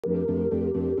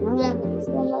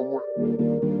What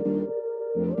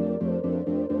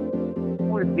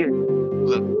is good?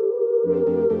 Look,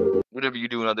 whatever you're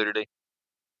doing out there today,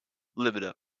 live it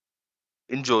up,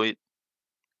 enjoy it,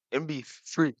 and be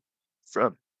free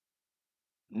from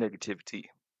negativity.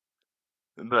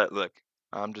 But look,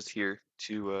 I'm just here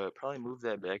to probably move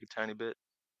that back a tiny bit.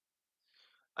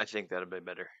 I think that'll be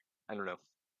better. I don't know.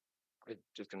 I'm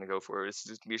just gonna go for it. This is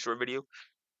just gonna be a short video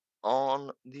on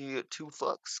the two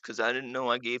fucks, because I didn't know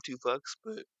I gave two fucks,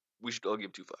 but we should all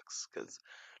give two fucks, because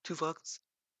two fucks,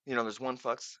 there's one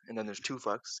fucks, and then there's two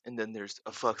fucks, and then there's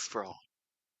a fucks for all.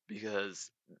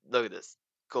 Because look at this,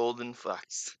 golden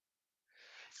fucks,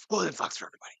 golden fucks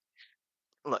for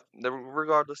everybody. Look,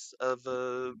 regardless of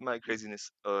my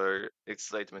craziness or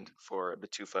excitement for the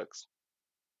two fucks,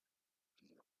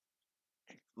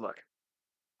 look,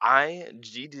 I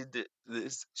cheated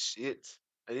this shit.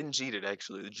 I didn't cheat it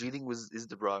actually. The cheating is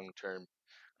the wrong term.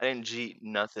 I didn't cheat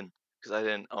nothing because I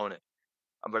didn't own it.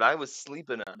 But I was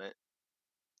sleeping on it,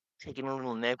 taking a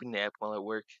little nappy nap while at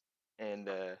work, and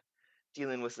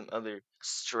dealing with some other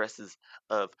stresses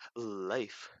of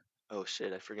life. Oh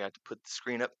shit! I forgot to put the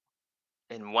screen up.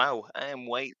 And wow, I am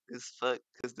white as fuck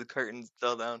because the curtains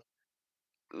fell down.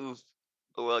 Oof.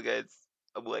 Oh well, guys,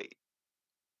 I'm white.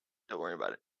 Don't worry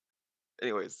about it.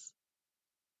 Anyways,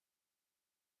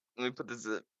 let me put this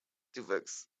up. Two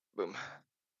fucks. Boom.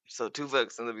 So two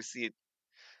fucks, and let me see it.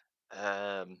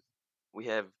 Um, we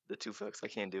have the two fucks. I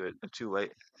can't do it. I'm too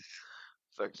white.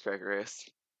 Fuck cracker ass.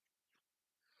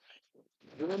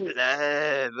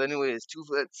 But anyways, two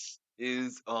fucks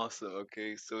is awesome.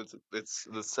 Okay, so it's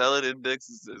the salad index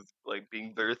is like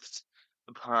being birthed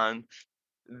upon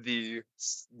these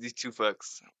two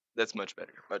fucks. That's much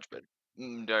better. Much better.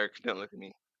 Dark. Don't look at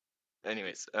me.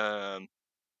 Anyways, yeah,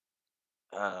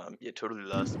 totally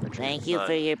lost my train of Thank you thought.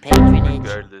 for your patronage.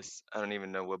 Regardless, I don't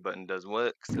even know what button does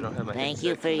what because I don't have my Thank you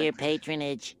headset for your connected.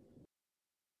 patronage.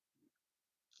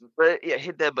 But yeah,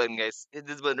 hit that button, guys. Hit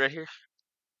this button right here.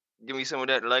 Give me some of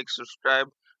that like,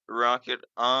 subscribe, rock it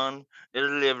on,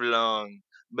 and live long.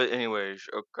 But anyways,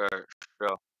 okay,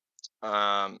 so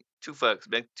two fucks,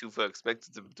 back to two fucks, back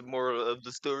to the moral of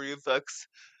the story of fucks.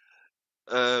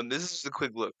 This is just a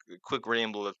quick look, a quick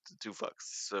ramble of the two fucks.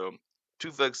 So,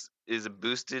 two fucks is a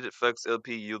boosted fucks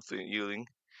LP yielding.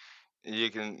 You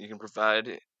can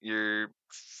provide your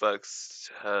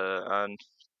fucks on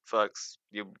fucks.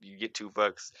 You get two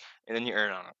fucks, and then you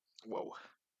earn on it. Whoa.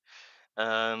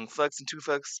 Fucks and two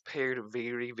fucks paired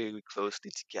very, very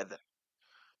closely together.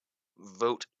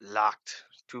 Vote locked.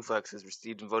 Two fucks is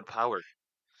received in vote power.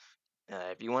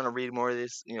 If you want to read more of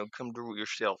this, come do it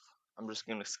yourself. I'm just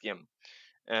gonna skim.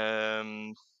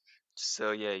 Um,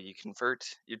 so yeah, you convert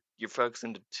your fucks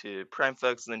into prime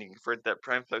fucks, and then you convert that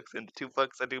prime fucks into two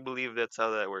fucks. I do believe that's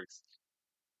how that works.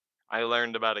 I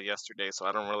learned about it yesterday, so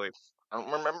I don't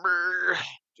remember.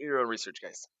 Do your own research,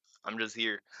 guys. I'm just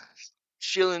here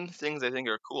chilling things I think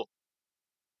are cool.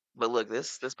 But look,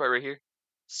 this part right here,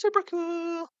 super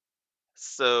cool.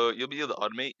 So you'll be able to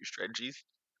automate your strategies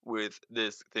with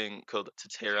this thing called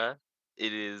Tatera.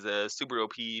 It is super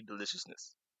OP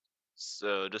deliciousness.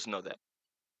 So just know that.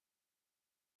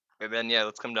 And then yeah,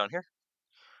 let's come down here.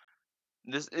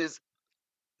 This is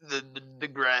the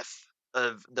graph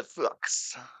of the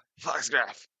flux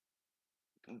graph.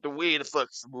 The way the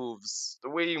flux moves, the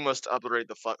way you must operate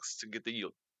the flux to get the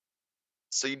yield.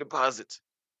 So you deposit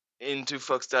into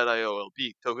flux.io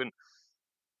LP token,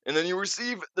 and then you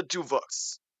receive the two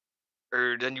flux,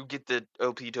 or then you get the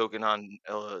LP token on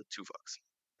two flux.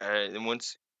 Alright, and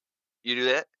once you do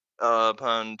that,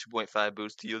 upon 2.5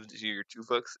 boost to yield to your two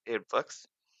flux and flux,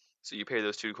 so you pair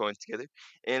those two coins together,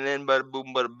 and then bada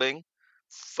boom, bada bing,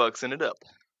 fluxing it up.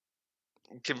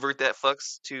 Convert that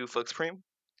flux to flux prime.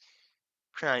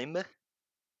 I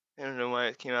don't know why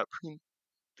it came out prime.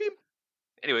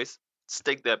 Anyways,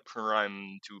 stake that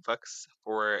prime 2 fucks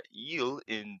for yield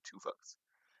in 2 fucks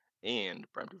and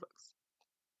prime 2 fucks.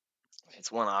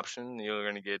 It's one option. You're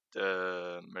going to get,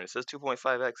 it says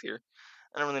 2.5x here.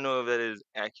 I don't really know if that is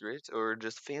accurate or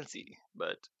just fancy,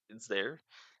 but it's there.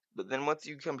 But then once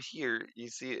you come here, you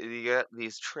see you got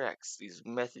these tracks, these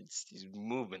methods, these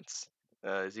movements.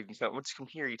 As you can once you come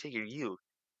here, you take your yield.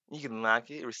 You can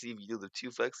lock it, receive yield of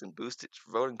 2 fucks, and boost it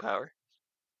for voting power.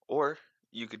 Or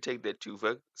you could take that 2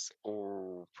 fucks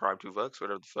or prime 2 fucks,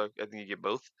 whatever the fuck. I think you get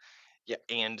both. Yeah,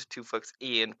 and 2 fucks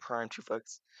and prime 2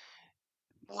 fucks.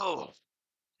 Oh,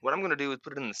 what I'm gonna do is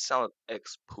put it in the solid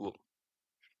X pool.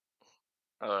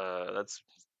 That's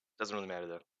doesn't really matter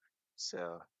though.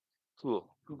 So cool.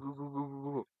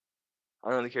 I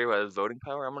don't really care about his voting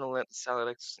power. I'm gonna let the solid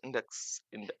X index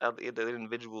and the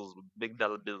individuals with big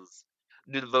dollar bills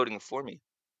do the voting for me.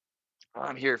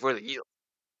 I'm here for the yield.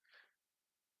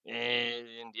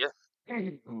 And yeah,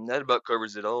 that about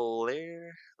covers it all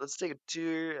there. Let's take a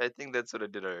tour. I think that's what I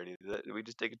did already. Did we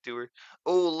just take a tour?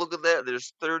 Oh, look at that.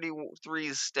 There's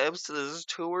 33 steps to this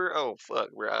tour. Oh,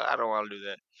 fuck, bro. I don't want to do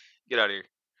that. Get out of here.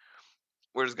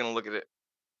 We're just going to look at it.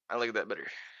 I like that better.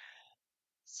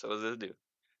 So what does this do?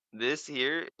 This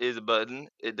here is a button.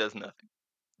 It does nothing.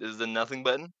 This is a nothing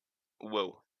button.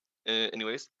 Whoa.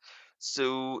 Anyways,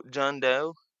 so John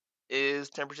Doe is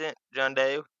 10%. John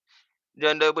Doe.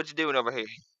 John Doe, what you doing over here?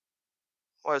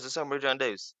 Why is there so many John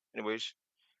Does? Anyways,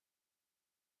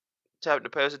 top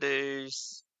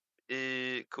depositors.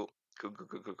 Cool.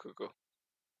 Cool.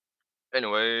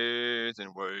 Anyways.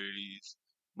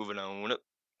 Moving on up.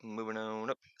 Moving on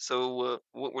up. So,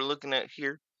 what we're looking at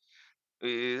here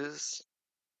is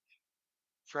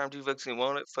Prime 2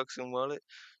 Fuxing Wallet.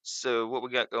 So, what we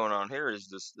got going on here is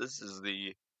this. This is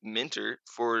the minter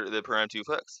for the Prime 2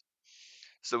 Fux.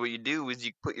 So, what you do is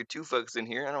you put your 2 Fux in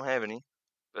here. I don't have any.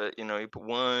 But you put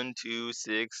 1, 2,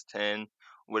 6, 10,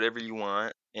 whatever you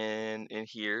want, and in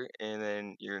here, and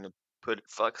then you're gonna put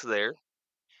Fux there.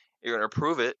 You're gonna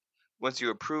approve it. Once you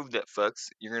approve that Fux,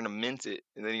 you're gonna mint it,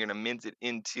 and then you're gonna mint it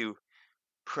into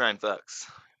Prime Fux,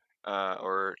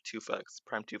 or 2 Fux,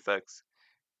 Prime 2 Fux,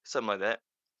 something like that.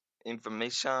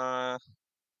 Information.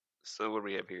 So what do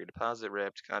we have here? Deposit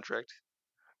wrapped contract,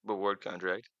 reward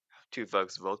contract, 2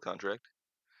 Fux vault contract.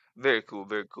 Very cool,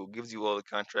 very cool. Gives you all the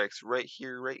contracts right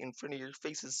here, right in front of your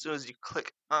face as soon as you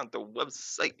click on the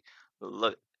website.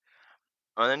 Love it.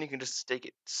 And then you can just stake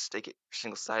it,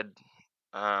 single side.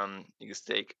 You can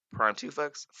stake Prime 2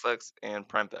 Fux, and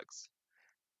Prime Fux.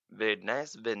 Very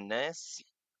nice, very nice.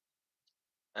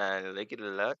 I like it a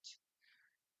lot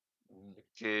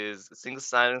because single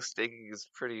side staking is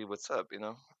pretty what's up.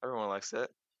 Everyone likes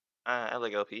that. I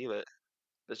like LP, but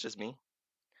that's just me.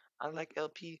 I like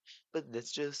LP, but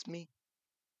that's just me.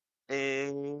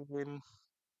 And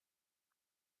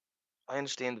I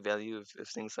understand the value of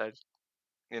single side.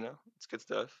 It's good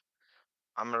stuff.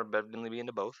 I'm gonna definitely be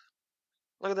into both.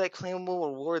 Look at that claimable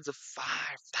rewards of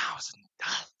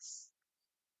 $5,000.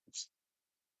 It's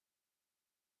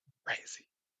crazy.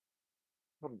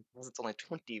 Because it's only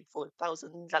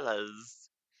 $24,000.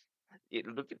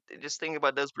 Just think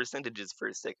about those percentages for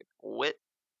a second. What?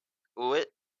 What?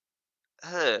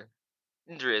 Huh.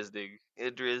 Interesting.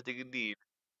 Interesting indeed.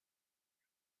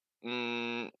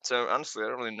 So honestly, I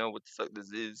don't really know what the fuck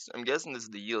this is. I'm guessing this is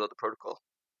the yield of the protocol.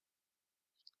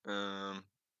 Um,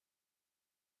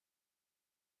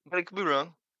 but it could be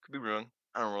wrong. Could be wrong.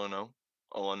 I don't really know.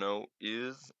 All I know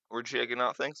is we're checking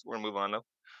out things. We're gonna move on now.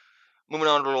 Moving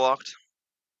on to the locked.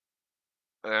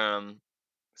 Um,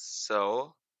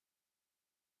 so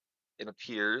it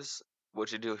appears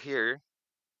what you do here.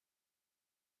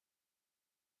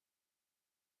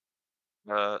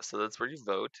 So that's where you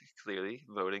vote. Clearly,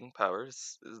 voting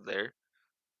powers is there.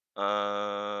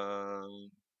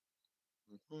 Um,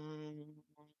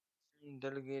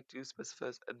 delegate to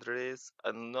specify address.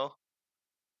 I don't know.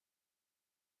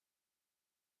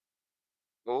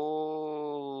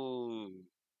 Oh,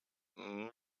 mm,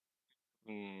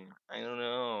 I don't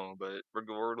know, but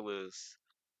regardless.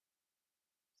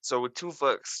 So with 2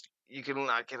 Fucks, you can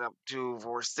lock it up to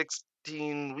for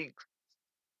 16 weeks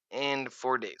and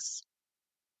 4 days.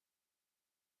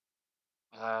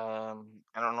 I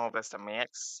don't know if that's the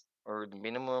max or the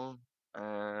minimum.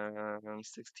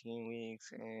 16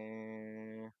 weeks.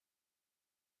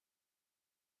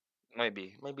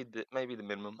 Maybe the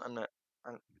minimum. I'm not.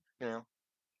 I'm, you know,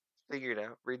 figure it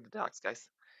out. Read the docs, guys.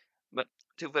 But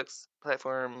 2Fux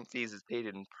platform fees is paid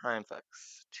in Prime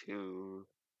Fux.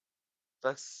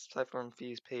 2Fux platform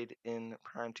fees paid in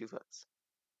Prime 2Fux.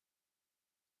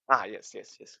 Ah, yes.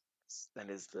 That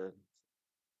is the.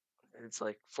 It's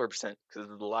like 4% because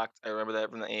of the locked. I remember that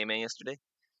from the AMA yesterday.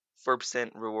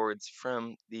 4% rewards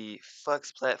from the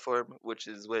Fux platform, which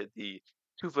is what the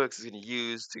 2Fux is going to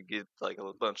use to get like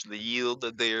a bunch of the yield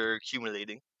that they're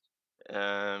accumulating.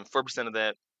 4% of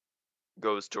that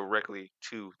goes directly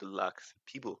to the locked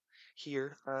people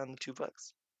here on the 2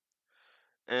 Fux.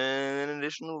 And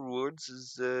additional rewards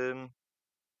is, in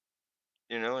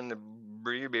the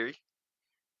Berry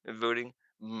voting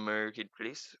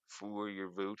marketplace for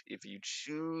your vote if you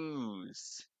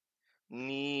choose.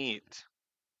 Neat.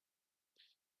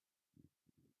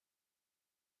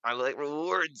 I like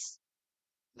rewards.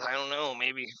 I don't know.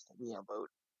 Maybe I'll vote.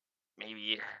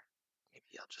 Maybe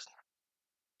I'll just.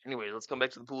 Anyway, let's come back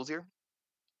to the pools here.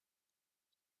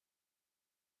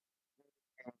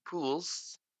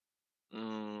 Pools.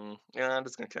 Yeah, I'm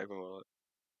just gonna connect my wallet.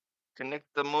 Connect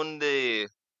the Monday.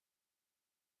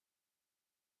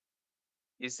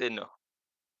 You said no.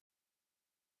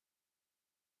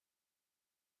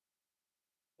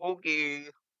 Okay,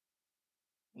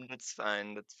 that's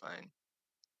fine. That's fine.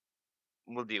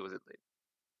 We'll deal with it later.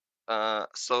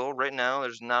 So right now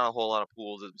there's not a whole lot of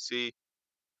pools as we see.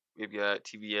 We've got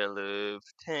TVL of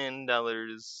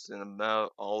 $10 in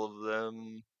about all of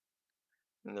them,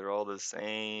 and they're all the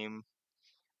same.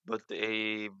 But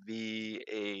the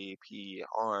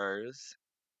AVAPRs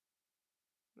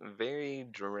vary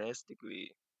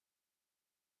drastically.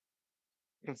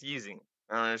 Confusing.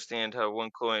 I don't understand how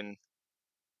one coin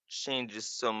changes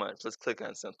so much. Let's click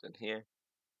on something here.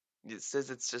 It says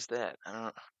it's just that. I don't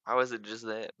know. How is it just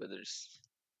that? But there's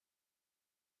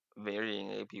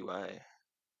varying APY.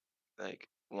 Like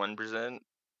 1%,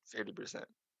 30%.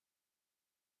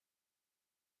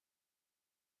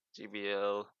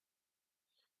 GBL,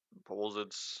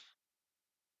 Polsits.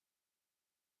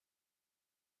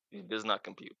 It does not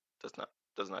compute. Does not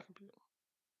compute.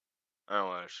 I don't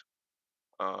watch.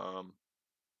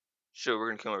 So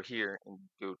we're gonna come over here and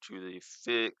go to the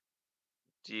phux.io.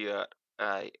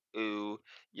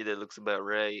 Yeah, that looks about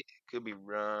right. Could be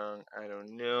wrong. I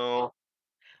don't know.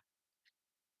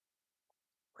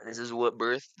 This is what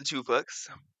birthed the two fucks.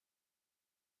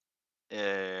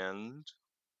 And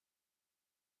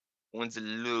once it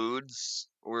loads,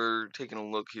 we're taking a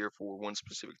look here for one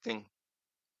specific thing.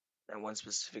 That one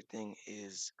specific thing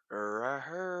is right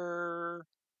here.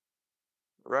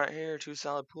 Right here, two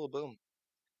solid pool, boom.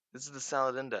 This is the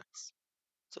solid index.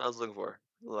 That's what I was looking for.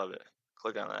 Love it.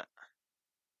 Click on that.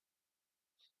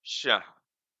 Sure.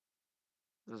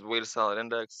 This is way to solid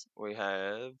index. We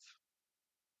have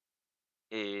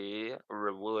a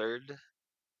reward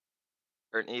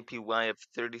or an APY of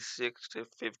 36 to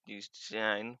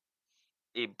 59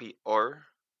 APR.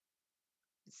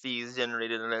 Fees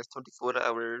generated in the last 24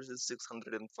 hours is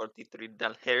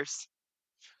 $643.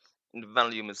 And the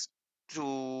volume is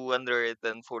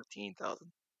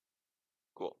 214,000.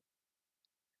 Cool.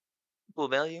 Pool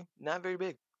value? Not very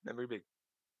big. Not very big.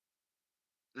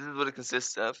 This is what it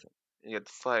consists of. You got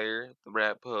the fire, the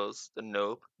rat post, the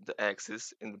nope, the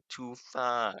axis, and the two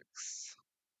fox.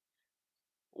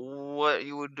 What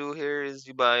you would do here is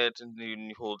you buy it and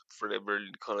you hold it forever and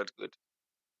you call it good.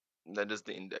 That is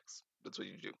the index. That's what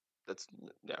you do. That's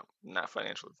not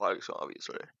financial advice,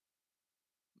 obviously.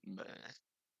 But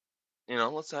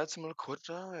let's add some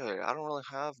liquidity. I don't really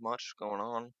have much going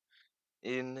on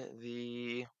in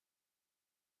the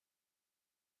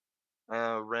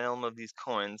realm of these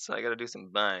coins, so I gotta do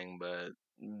some buying, but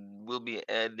we'll be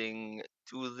adding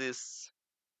to this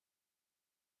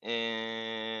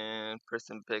and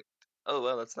person picked. Oh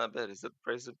well, that's not bad. Is that the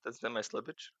price of that's not my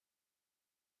slippage?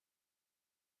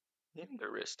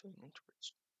 Interesting.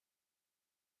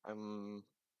 Interesting.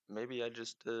 Maybe I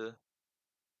just let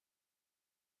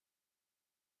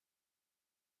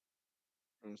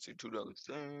me see, $2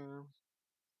 there.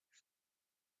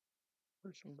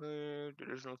 Person picked.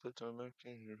 Additional time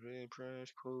action.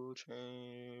 Price.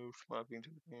 Pulsechain. Swapping to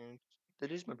the hands.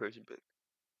 That is my person pick.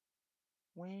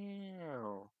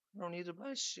 Wow. I don't need to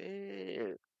buy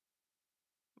shit.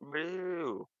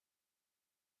 Boo.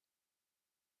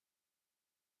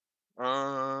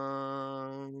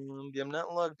 Yeah, I'm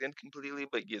not logged in completely,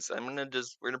 but yes, we're gonna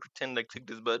pretend I clicked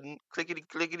this button. Clickety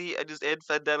clickety, I just add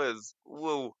 $5.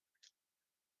 Whoa.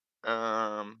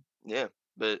 Yeah,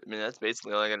 but I mean that's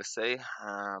basically all I gotta say.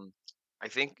 I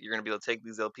think you're gonna be able to take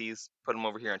these LPs, put them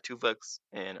over here on 2 bucks,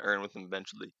 and earn with them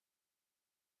eventually.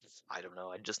 I don't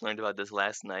know. I just learned about this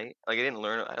last night. Like I didn't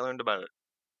learn it. I learned about it.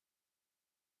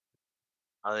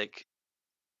 I like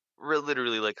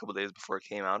literally like a couple days before it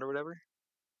came out or whatever.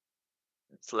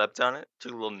 Slept on it,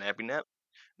 took a little nappy nap,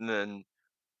 and then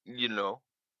you know,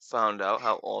 found out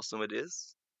how awesome it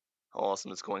is, how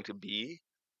awesome it's going to be,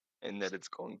 and that it's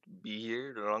going to be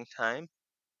here a long time,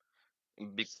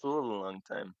 and be cool a long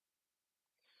time.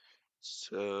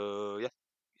 So yeah,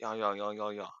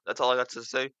 yeah. That's all I got to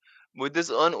say. With this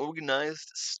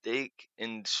unorganized stake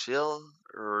and chill,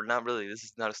 or not really, this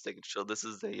is not a stake and chill. This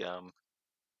is a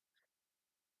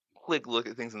quick look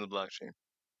at things in the blockchain.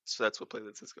 So that's what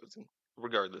playlist this goes in.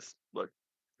 Regardless, look,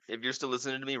 if you're still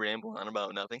listening to me ramble on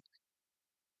about nothing,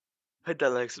 hit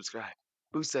that like, subscribe,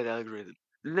 boost that algorithm.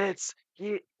 Let's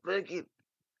get fucking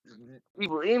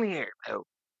people in here.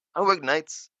 I work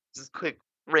nights. Just quick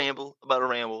ramble about a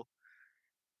ramble.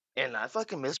 And I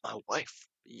fucking miss my wife.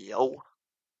 Yo.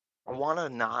 I wanna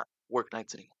not work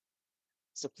nights anymore.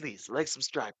 So please like,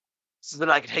 subscribe, so that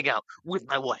I can hang out with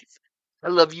my wife. I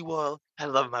love you all. I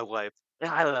love my wife.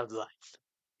 And I love life.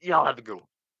 Y'all have a good one.